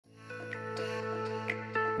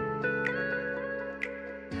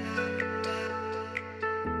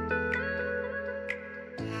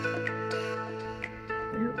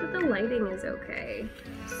lighting is okay.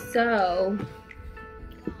 So,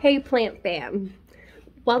 hey plant fam.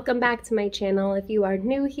 Welcome back to my channel. If you are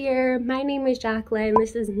new here, my name is Jacqueline.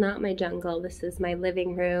 This is not my jungle, this is my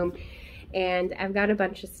living room. And I've got a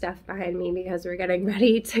bunch of stuff behind me because we're getting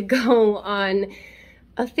ready to go on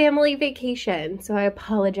a family vacation. So I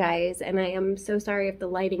apologize, and I am so sorry if the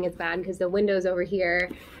lighting is bad because the window's over here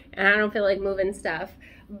and I don't feel like moving stuff.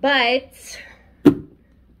 But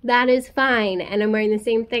that is fine, and I'm wearing the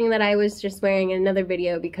same thing that I was just wearing in another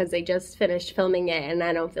video because I just finished filming it and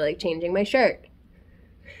I don't feel like changing my shirt.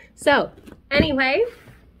 So anyway,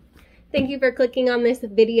 thank you for clicking on this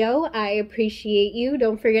video. I appreciate you.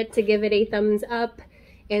 Don't forget to give it a thumbs up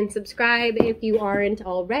and subscribe if you aren't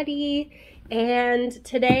already. And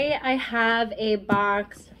today I have a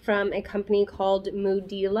box from a company called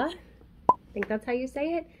Mudeela. I think that's how you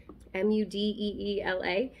say it.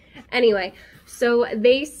 M-U-D-E-E-L-A. Anyway, so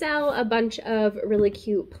they sell a bunch of really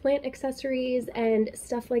cute plant accessories and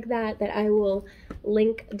stuff like that that I will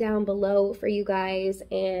link down below for you guys.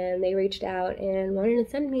 And they reached out and wanted to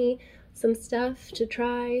send me some stuff to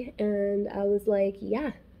try, and I was like,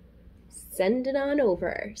 yeah, send it on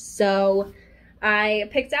over. So I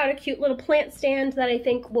picked out a cute little plant stand that I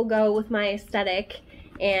think will go with my aesthetic,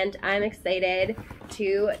 and I'm excited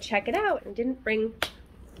to check it out. I didn't bring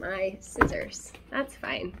my scissors. That's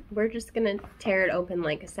fine. We're just gonna tear it open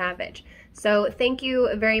like a savage. So thank you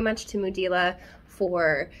very much to Mudeela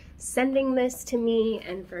for sending this to me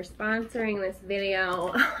and for sponsoring this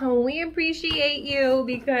video. We appreciate you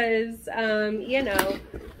because, you know,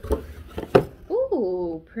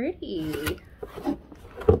 ooh, pretty.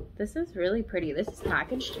 This is really pretty. This is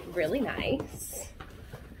packaged really nice.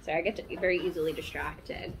 So I get to be very easily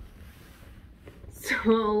distracted.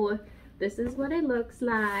 So this is what it looks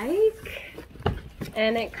like,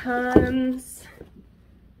 and it comes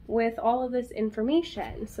with all of this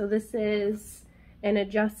information. So this is an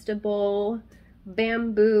adjustable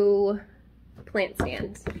bamboo plant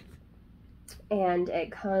stand, and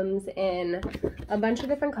it comes in a bunch of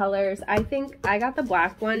different colors. I think I got the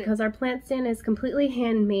black one because our plant stand is completely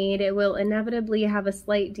handmade. It will inevitably have a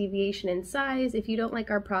slight deviation in size. If you don't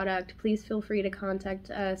like our product, please feel free to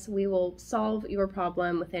contact us. We will solve your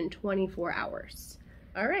problem within 24 hours.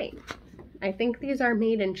 All right, I think these are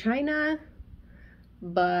made in China,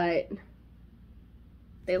 but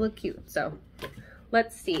they look cute, so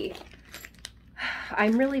let's see.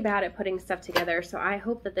 I'm really bad at putting stuff together, so I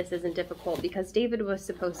hope that this isn't difficult because David was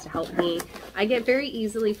supposed to help me. I get very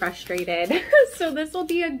easily frustrated, so this will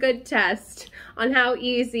be a good test on how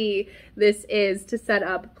easy this is to set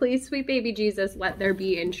up. Please, sweet baby Jesus, let there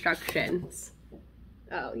be instructions.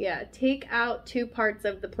 Oh yeah, take out 2 parts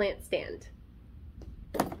of the plant stand.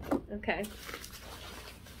 Okay,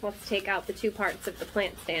 let's take out the 2 parts of the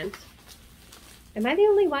plant stand. Am I the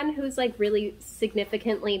only one who's like really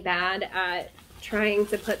significantly bad at trying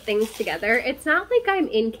to put things together? It's not like I'm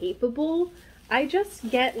incapable. I just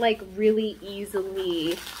get like really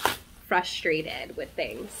easily frustrated with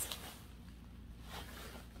things.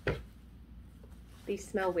 These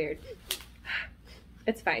smell weird.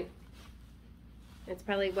 It's fine. It's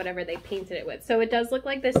probably whatever they painted it with. So it does look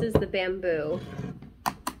like this is the bamboo,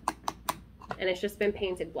 and it's just been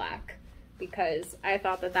painted black because I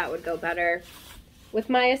thought that that would go better with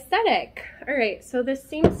my aesthetic. All right, so this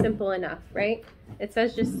seems simple enough, right? It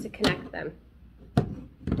says just to connect them.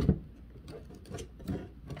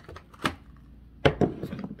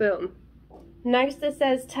 Boom. Next it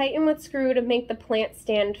says tighten with screw to make the plant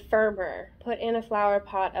stand firmer. Put in a flower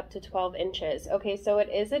pot up to 12 inches. Okay, so it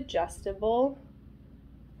is adjustable,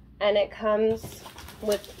 and it comes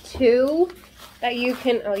with 2 that you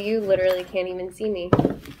can, oh, you literally can't even see me,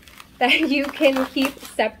 that you can keep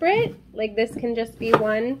separate. Like this can just be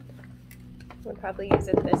one. We'll probably use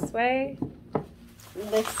it this way.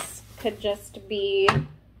 This could just be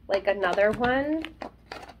like another one.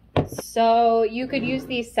 So you could use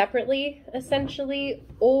these separately essentially,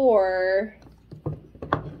 or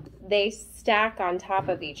they stack on top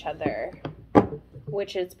of each other,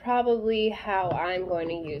 which is probably how I'm going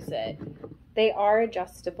to use it. They are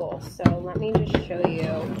adjustable, so let me just show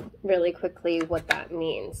you really quickly what that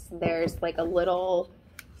means. There's like a little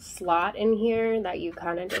slot in here that you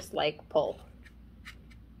kind of just like pull.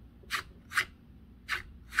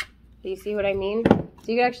 Do you see what I mean?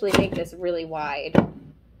 So you can actually make this really wide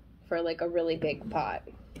for like a really big pot.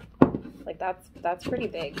 Like that's pretty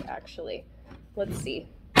big actually. Let's see.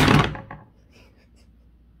 I'm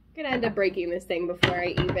gonna end up breaking this thing before I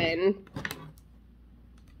even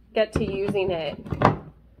get to using it.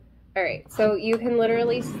 All right, so you can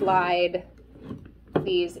literally slide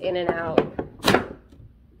these in and out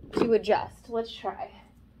to adjust. Let's try.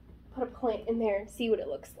 put a plant in there and see what it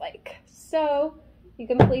looks like. So you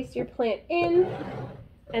can place your plant in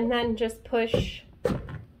and then just push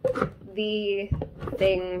the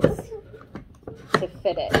things to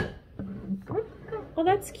fit it. Oh,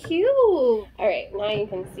 that's cute. All right, now you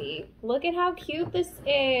can see. Look at how cute this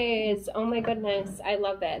is. Oh my goodness, I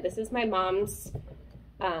love it. This is my mom's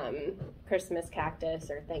Christmas cactus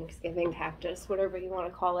or Thanksgiving cactus, whatever you want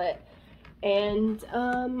to call it. And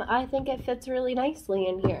I think it fits really nicely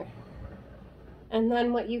in here. And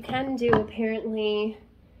then what you can do apparently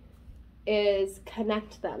is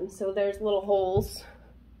connect them. So there's little holes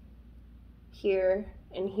here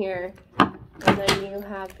and here. And then you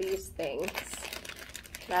have these things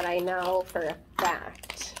that I know for a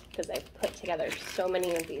fact, because I've put together so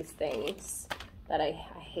many of these things that I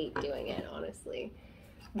hate doing it, honestly,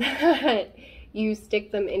 that you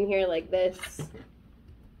stick them in here like this,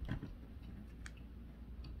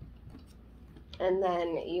 and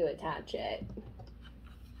then you attach it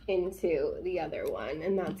into the other one,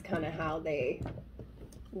 and that's kind of how they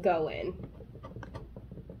go in,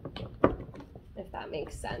 if that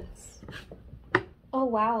makes sense. Oh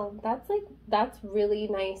wow, that's really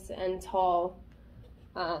nice and tall.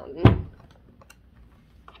 I'm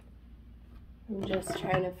just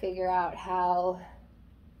trying to figure out how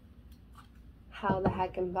the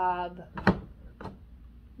heck and bob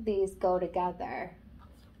these go together.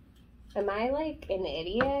 Am I like an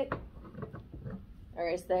idiot? Or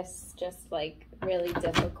is this just like really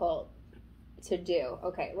difficult to do?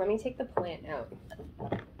 Okay, let me take the plant out.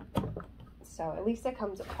 So at least it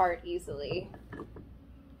comes apart easily.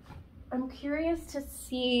 I'm curious to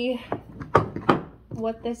see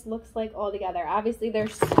what this looks like all together. Obviously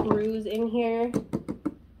there's screws in here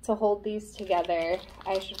to hold these together.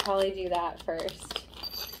 I should probably do that first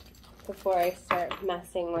before I start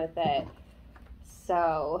messing with it.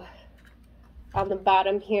 So on the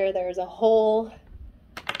bottom here there's a hole.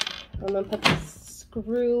 I'm gonna put the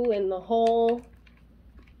screw in the hole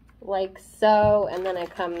like so, and then it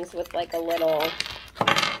comes with like a little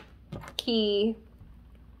key.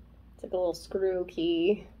 It's like a little screw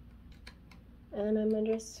key, and I'm gonna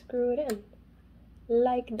just screw it in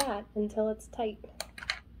like that until it's tight.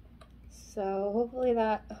 So hopefully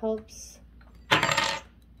that helps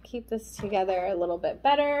keep this together a little bit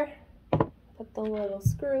better. Put the little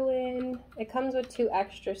screw in. It comes with 2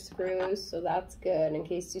 extra screws, so that's good in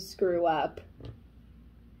case you screw up.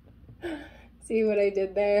 See what I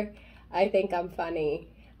did there? I think I'm funny.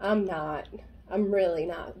 I'm not. I'm really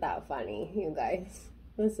not that funny, you guys.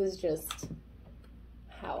 This is just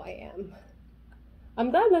how I am.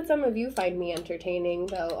 I'm glad that some of you find me entertaining,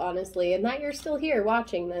 though, honestly, and that you're still here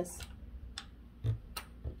watching this.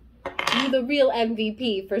 You're the real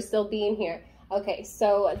MVP for still being here. Okay,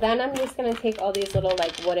 so then I'm just going to take all these little,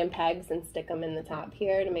 like, wooden pegs and stick them in the top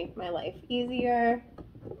here to make my life easier.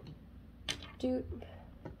 Doop.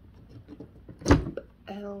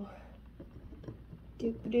 Ow.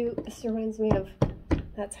 Doop doop. This reminds me of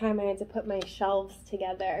that time I had to put my shelves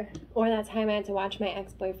together, or that time I had to watch my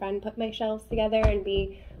ex-boyfriend put my shelves together and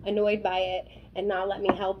be annoyed by it and not let me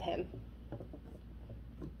help him.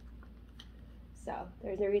 So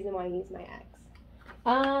there's a reason why he's my ex.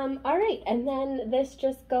 All right, and then this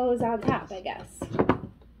just goes on top, I guess. That's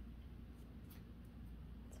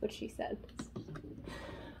what she said.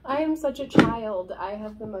 I am such a child. I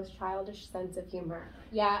have the most childish sense of humor.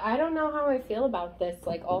 Yeah, I don't know how I feel about this,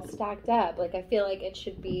 like, all stacked up. Like, I feel like it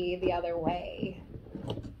should be the other way.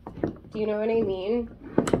 Do you know what I mean?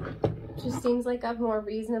 It just seems like I have more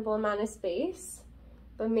reasonable amount of space,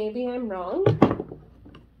 but maybe I'm wrong.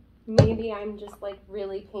 Maybe I'm just, like,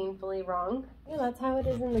 really painfully wrong. Yeah, that's how it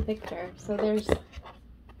is in the picture. So there's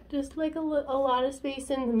just, like, a lot of space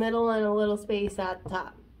in the middle and a little space at the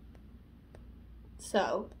top.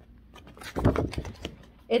 So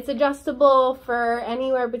it's adjustable for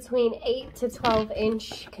anywhere between 8 to 12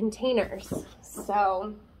 inch containers.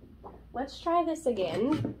 So let's try this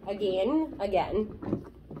again. I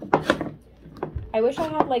wish I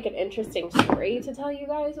had like an interesting story to tell you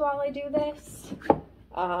guys while I do this.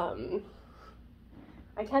 I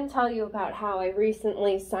can tell you about how I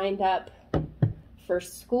recently signed up for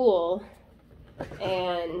school,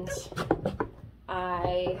 and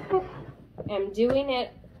I am doing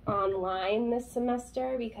it online this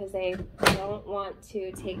semester because I don't want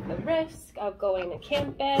to take the risk of going to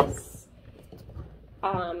campus.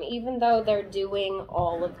 Even though they're doing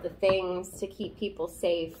all of the things to keep people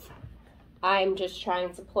safe, I'm just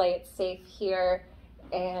trying to play it safe here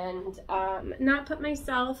and not put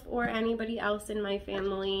myself or anybody else in my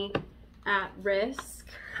family at risk.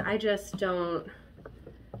 I don't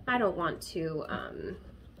want to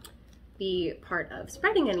be part of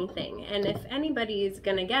spreading anything. And if anybody's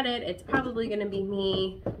gonna get it, it's probably gonna be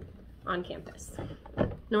me on campus,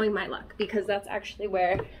 knowing my luck, because that's actually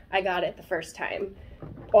where I got it the first time,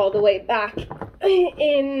 all the way back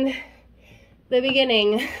in the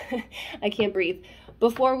beginning. I can't breathe.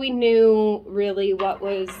 Before we knew really what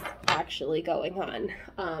was actually going on.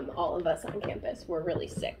 All of us on campus were really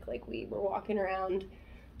sick. Like, we were walking around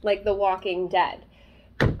like the Walking Dead.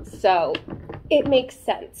 So it makes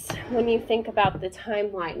sense when you think about the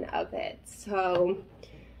timeline of it. So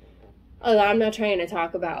I'm not trying to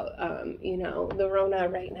talk about, you know, the Rona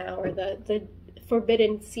right now, or the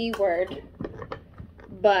forbidden C word,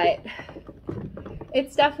 but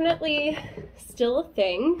it's definitely still a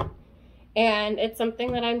thing, and it's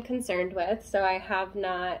something that I'm concerned with. So I have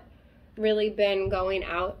not really been going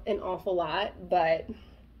out an awful lot,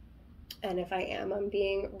 and if I am, I'm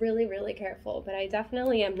being really, really careful. But I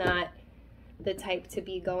definitely am not the type to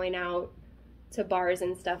be going out to bars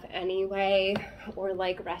and stuff anyway, or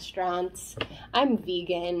like restaurants. I'm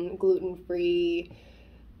vegan, gluten-free,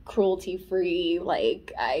 cruelty-free.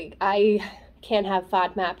 Like, I can't have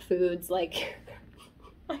FODMAP foods. Like,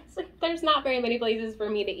 there's not very many places for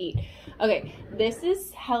me to eat. Okay, this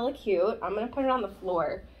is hella cute. I'm gonna put it on the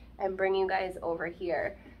floor and bring you guys over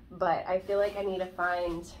here, but I feel like I need to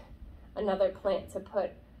find another plant to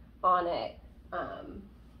put on it.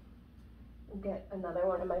 Get another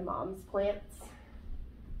one of my mom's plants.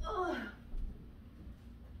 Ugh.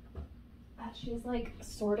 She's like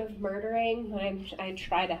sort of murdering, but I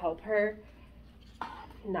try to help her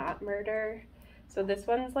not murder. So this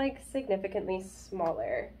one's like significantly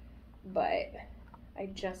smaller, but I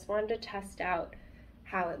just wanted to test out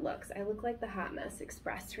how it looks. I look like the Hot Mess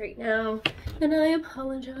Express right now, and I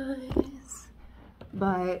apologize.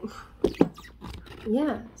 But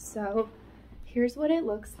yeah, so here's what it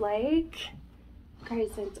looks like.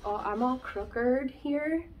 Guys, I'm all crooked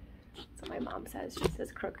here. That's what my mom says. She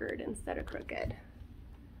says crooked instead of crooked.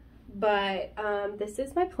 But this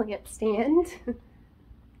is my plant stand.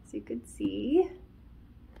 As you can see,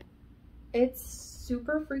 it's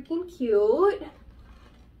super freaking cute.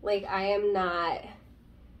 Like, I am not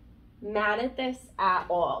mad at this at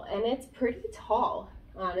all, and it's pretty tall,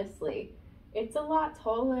 honestly. It's a lot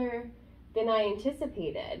taller than I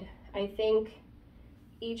anticipated. I think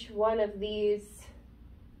each one of these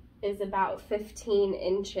is about 15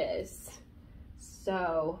 inches,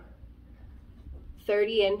 so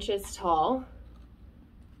 30 inches tall.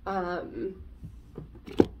 It's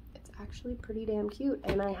actually pretty damn cute,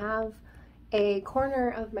 and I have a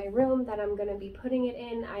corner of my room that I'm gonna be putting it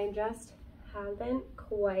in. I just haven't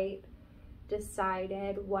quite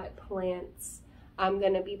decided what plants I'm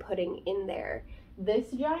gonna be putting in there.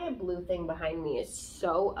 This giant blue thing behind me is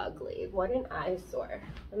so ugly. What an eyesore.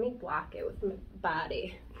 Let me block it with my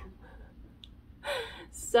body.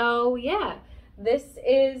 So yeah, this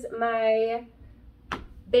is my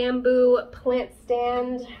bamboo plant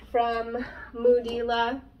stand from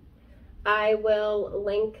Mudeela. I will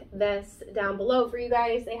link this down below for you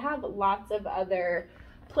guys. They have lots of other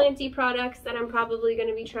planty products that I'm probably going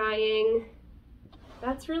to be trying.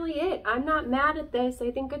 That's really it. I'm not mad at this.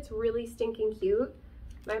 I think it's really stinking cute.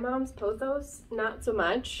 My mom's pothos, not so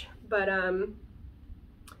much, but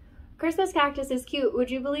Christmas cactus is cute. Would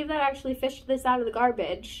you believe that I actually fished this out of the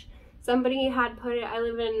garbage? Somebody had put it, I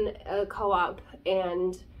live in a co-op,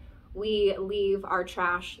 and we leave our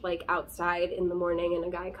trash like outside in the morning, and a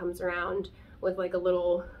guy comes around with like a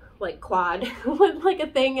little like quad with like a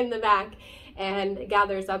thing in the back and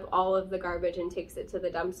gathers up all of the garbage and takes it to the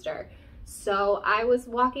dumpster. So I was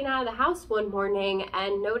walking out of the house one morning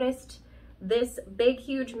and noticed this big,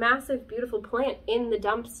 huge, massive, beautiful plant in the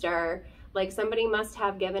dumpster. Like, somebody must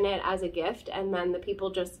have given it as a gift, and then the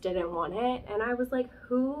people just didn't want it. And I was like,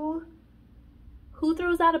 who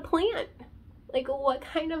throws out a plant? Like, what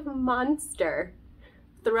kind of monster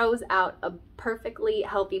throws out a perfectly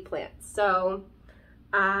healthy plant? So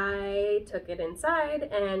I took it inside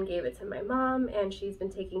and gave it to my mom, and she's been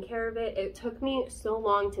taking care of it. It took me so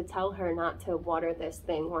long to tell her not to water this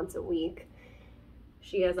thing once a week.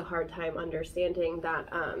 She has a hard time understanding that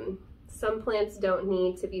some plants don't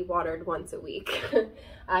need to be watered once a week.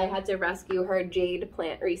 I had to rescue her jade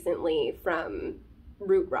plant recently from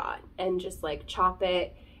root rot and just like chop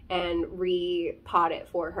it and repot it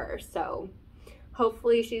for her. So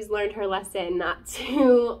hopefully she's learned her lesson not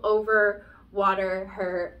to over water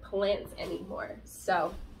her plants anymore.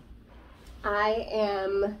 So I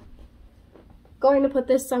am going to put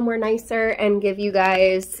this somewhere nicer and give you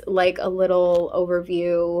guys like a little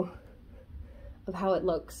overview of how it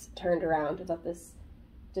looks turned around without this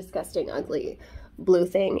disgusting, ugly blue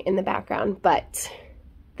thing in the background. But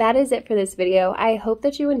that is it for this video. I hope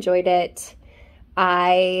that you enjoyed it.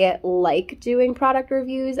 I like doing product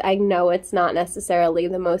reviews. I know it's not necessarily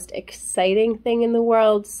the most exciting thing in the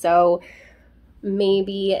world, so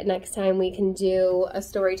maybe next time we can do a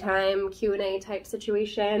story time Q&A type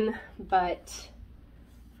situation, but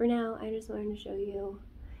for now I just wanted to show you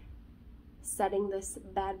setting this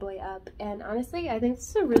bad boy up. And honestly, I think this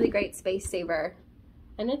is a really great space saver,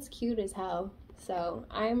 and it's cute as hell, so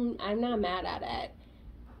I'm not mad at it.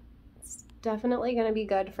 It's definitely gonna be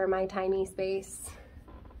good for my tiny space.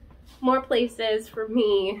 More places for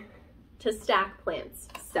me to stack plants.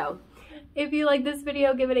 So if you like this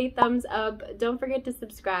video, give it a thumbs up. Don't forget to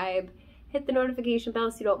subscribe. Hit the notification bell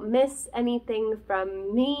so you don't miss anything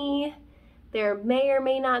from me. There may or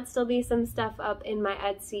may not still be some stuff up in my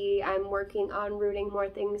Etsy. I'm working on rooting more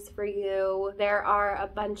things for you. There are a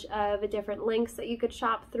bunch of different links that you could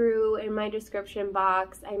shop through in my description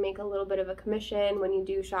box. I make a little bit of a commission when you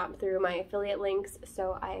do shop through my affiliate links,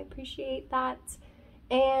 so I appreciate that.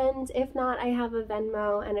 And if not, I have a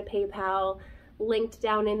Venmo and a PayPal linked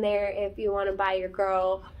down in there if you want to buy your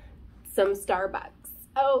girl some Starbucks.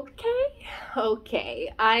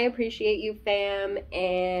 Okay, I appreciate you, fam,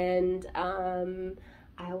 and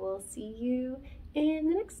I will see you in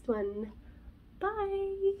the next one. Bye.